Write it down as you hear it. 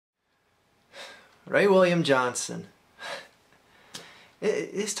Ray William Johnson.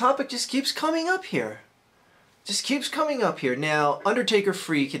 This topic just keeps coming up here. Just keeps coming up here. Now, Undertaker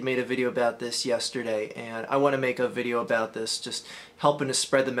Freak had made a video about this yesterday, and I want to make a video about this, just helping to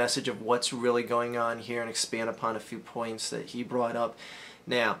spread the message of what's really going on here and expand upon a few points that he brought up.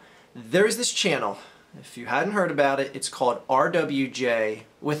 Now, there's this channel. If you hadn't heard about it, it's called RWJ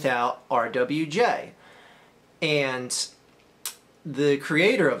without RWJ. And the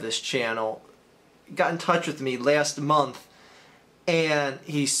creator of this channel got in touch with me last month, and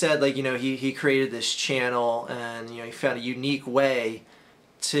he said, like, you know, he created this channel, and, you know, he found a unique way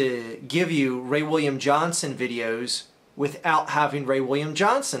to give you Ray William Johnson videos without having Ray William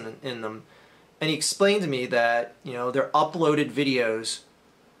Johnson in them. And he explained to me that, you know, they're uploaded videos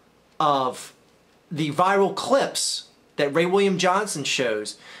of the viral clips that Ray William Johnson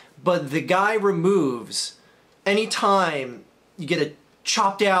shows, but the guy removes anytime you get a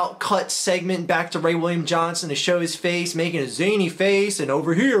chopped out cut segment back to Ray William Johnson to show his face, making a zany face, and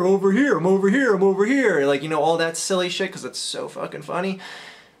over here, I'm over here, like, you know, all that silly shit, because it's so fucking funny.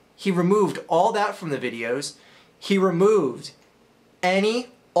 He removed all that from the videos. He removed any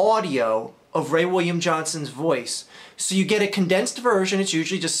audio of Ray William Johnson's voice. So you get a condensed version. It's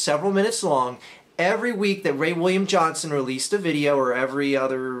usually just several minutes long. Every week that Ray William Johnson released a video, or every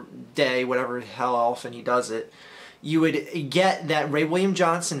other day, whatever how often he does it, you would get that Ray William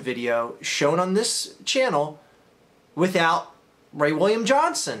Johnson video shown on this channel without Ray William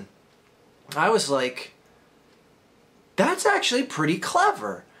Johnson. I was like, that's actually pretty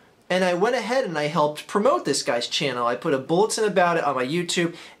clever. And I went ahead and I helped promote this guy's channel. I put a bulletin about it on my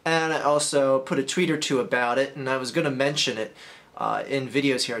YouTube, and I also put a tweet or two about it, and I was going to mention it in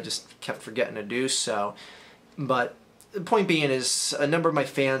videos here. I just kept forgetting to do so. But the point being is, a number of my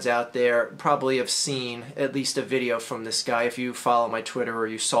fans out there probably have seen at least a video from this guy if you follow my Twitter or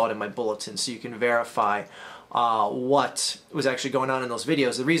you saw it in my bulletin, so you can verify what was actually going on in those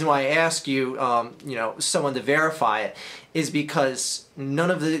videos. The reason why I ask you, you know, someone to verify it is because none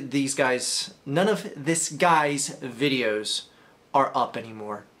of this guy's videos are up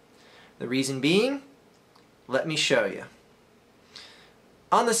anymore. The reason being, let me show you.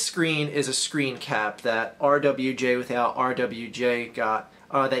 On the screen is a screen cap that RWJ without RWJ got,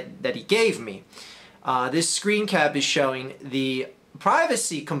 that he gave me. This screen cap is showing the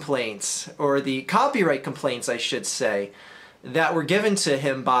privacy complaints, or the copyright complaints, I should say, that were given to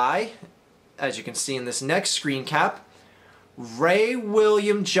him by, as you can see in this next screen cap, Ray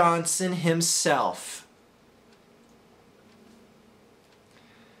William Johnson himself.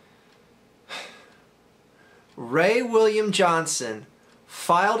 Ray William Johnson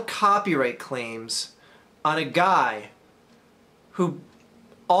filed copyright claims on a guy who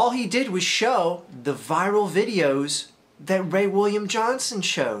all he did was show the viral videos that Ray William Johnson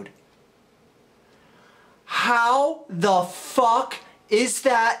showed. How the fuck is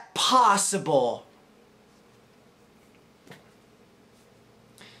that possible?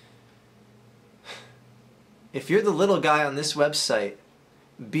 If you're the little guy on this website,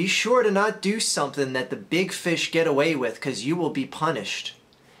 be sure to not do something that the big fish get away with, because you will be punished.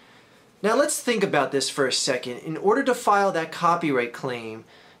 Now let's think about this for a second. In order to file that copyright claim,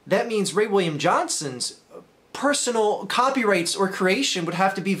 that means Ray William Johnson's personal copyrights or creation would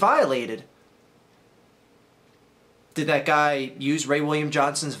have to be violated. Did that guy use Ray William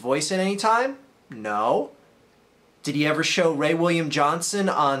Johnson's voice at any time? No. Did he ever show Ray William Johnson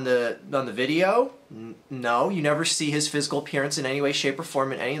on the video? No. You never see his physical appearance in any way, shape, or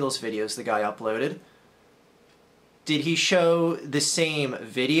form in any of those videos the guy uploaded. Did he show the same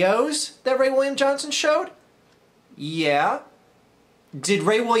videos that Ray William Johnson showed? Yeah. Did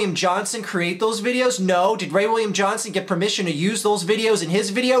Ray William Johnson create those videos? No. Did Ray William Johnson get permission to use those videos in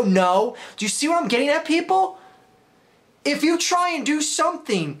his video? No. Do you see what I'm getting at, people? If you try and do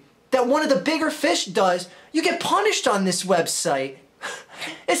something that one of the bigger fish does, you get punished on this website.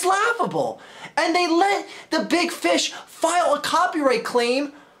 It's laughable. And they let the big fish file a copyright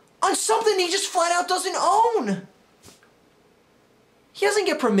claim on something he just flat out doesn't own. He doesn't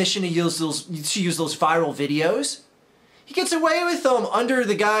get permission to use those viral videos. He gets away with them under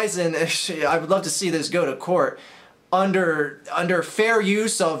the guise, and I would love to see this go to court, under fair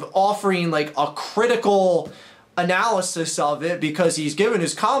use of offering like a critical analysis of it, because he's giving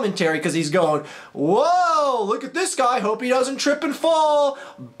his commentary, because he's going, whoa, look at this guy, hope he doesn't trip and fall,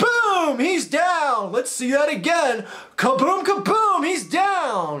 boom, he's down, let's see that again, kaboom, kaboom, he's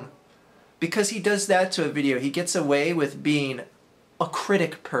down. Because he does that to a video, he gets away with being a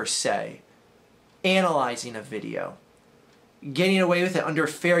critic per se, analyzing a video. getting away with it under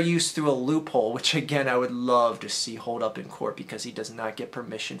fair use through a loophole, which again I would love to see hold up in court because he does not get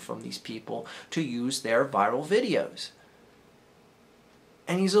permission from these people to use their viral videos.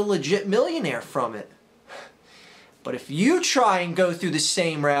 And he's a legit millionaire from it. But if you try and go through the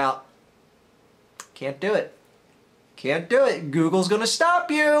same route, can't do it. Can't do it. Google's going to stop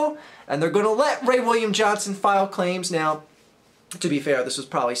you, and they're going to let Ray William Johnson file claims. Now, to be fair, this was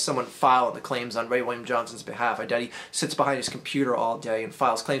probably someone filing the claims on Ray William Johnson's behalf. I doubt he sits behind his computer all day and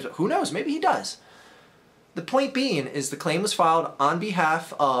files claims, but who knows? Maybe he does. The point being is the claim was filed on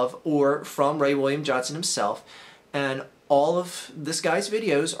behalf of or from Ray William Johnson himself, and all of this guy's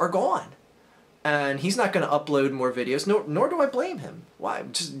videos are gone. And he's not going to upload more videos, nor do I blame him. Why?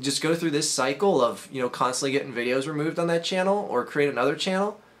 Just go through this cycle of, you know, constantly getting videos removed on that channel or create another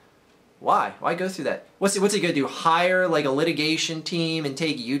channel? Why? Why go through that? What's he going to do? Hire like a litigation team and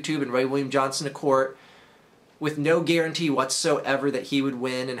take YouTube and Ray William Johnson to court with no guarantee whatsoever that he would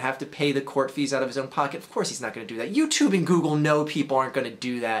win and have to pay the court fees out of his own pocket? Of course he's not going to do that. YouTube and Google know people aren't going to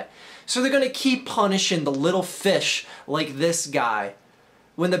do that. So they're going to keep punishing the little fish like this guy.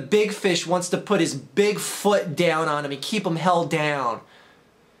 When the big fish wants to put his big foot down on him and keep him held down.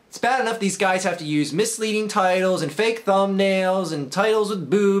 It's bad enough these guys have to use misleading titles and fake thumbnails and titles with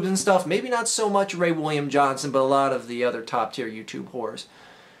boobs and stuff. Maybe not so much Ray William Johnson, but a lot of the other top tier YouTube whores.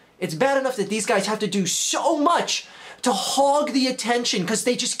 It's bad enough that these guys have to do so much to hog the attention because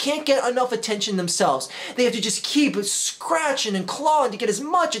they just can't get enough attention themselves. They have to just keep scratching and clawing to get as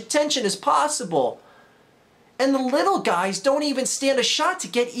much attention as possible. And the little guys don't even stand a shot to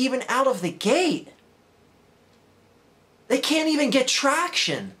get even out of the gate. They can't even get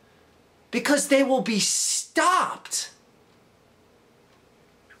traction because they will be stopped.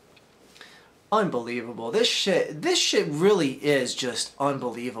 Unbelievable. This shit really is just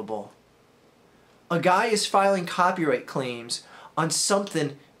unbelievable. A guy is filing copyright claims on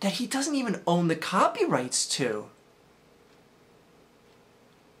something that he doesn't even own the copyrights to.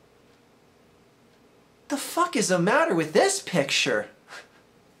 The fuck is the matter with this picture?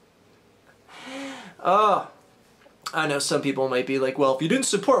 Oh, I know some people might be like, well, if you didn't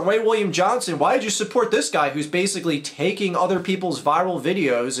support Ray William Johnson, why did you support this guy who's basically taking other people's viral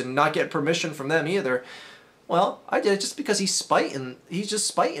videos and not get permission from them either? Well, I did it just because he's just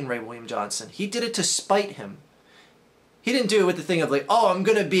spiting Ray William Johnson. He did it to spite him. He didn't do it with the thing of like, oh, I'm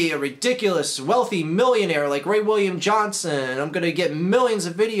going to be a ridiculous, wealthy millionaire like Ray William Johnson. I'm going to get millions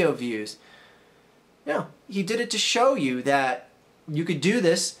of video views. No, he did it to show you that you could do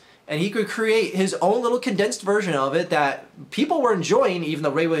this and he could create his own little condensed version of it that people were enjoying, even though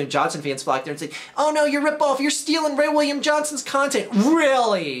Ray William Johnson fans flocked there and said, oh no, you're ripoff, you're stealing Ray William Johnson's content.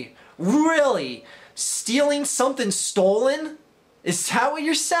 Really? Really? Stealing something stolen? Is that what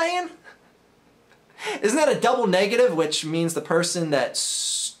you're saying? Isn't that a double negative, which means the person that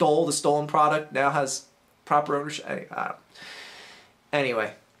stole the stolen product now has proper ownership?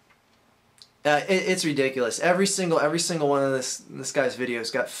 Anyway. It's ridiculous. Every single one of this guy's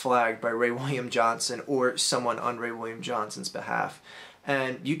videos got flagged by Ray William Johnson or someone on Ray William Johnson's behalf.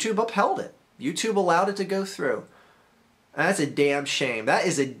 And YouTube upheld it. YouTube allowed it to go through. And that's a damn shame. That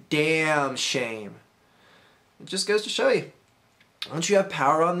is a damn shame. It just goes to show you. Once you have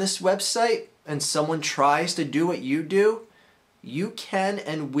power on this website and someone tries to do what you do, you can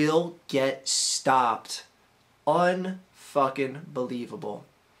and will get stopped. Unfucking believable.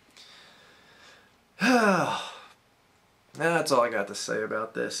 That's all I got to say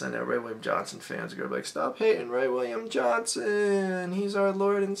about this. I know Ray William Johnson fans are going to be like, stop hating Ray William Johnson. He's our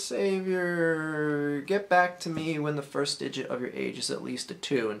Lord and Savior. Get back to me when the first digit of your age is at least a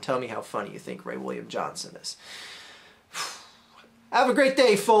 2 and tell me how funny you think Ray William Johnson is. Have a great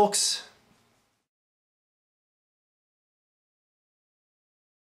day, folks.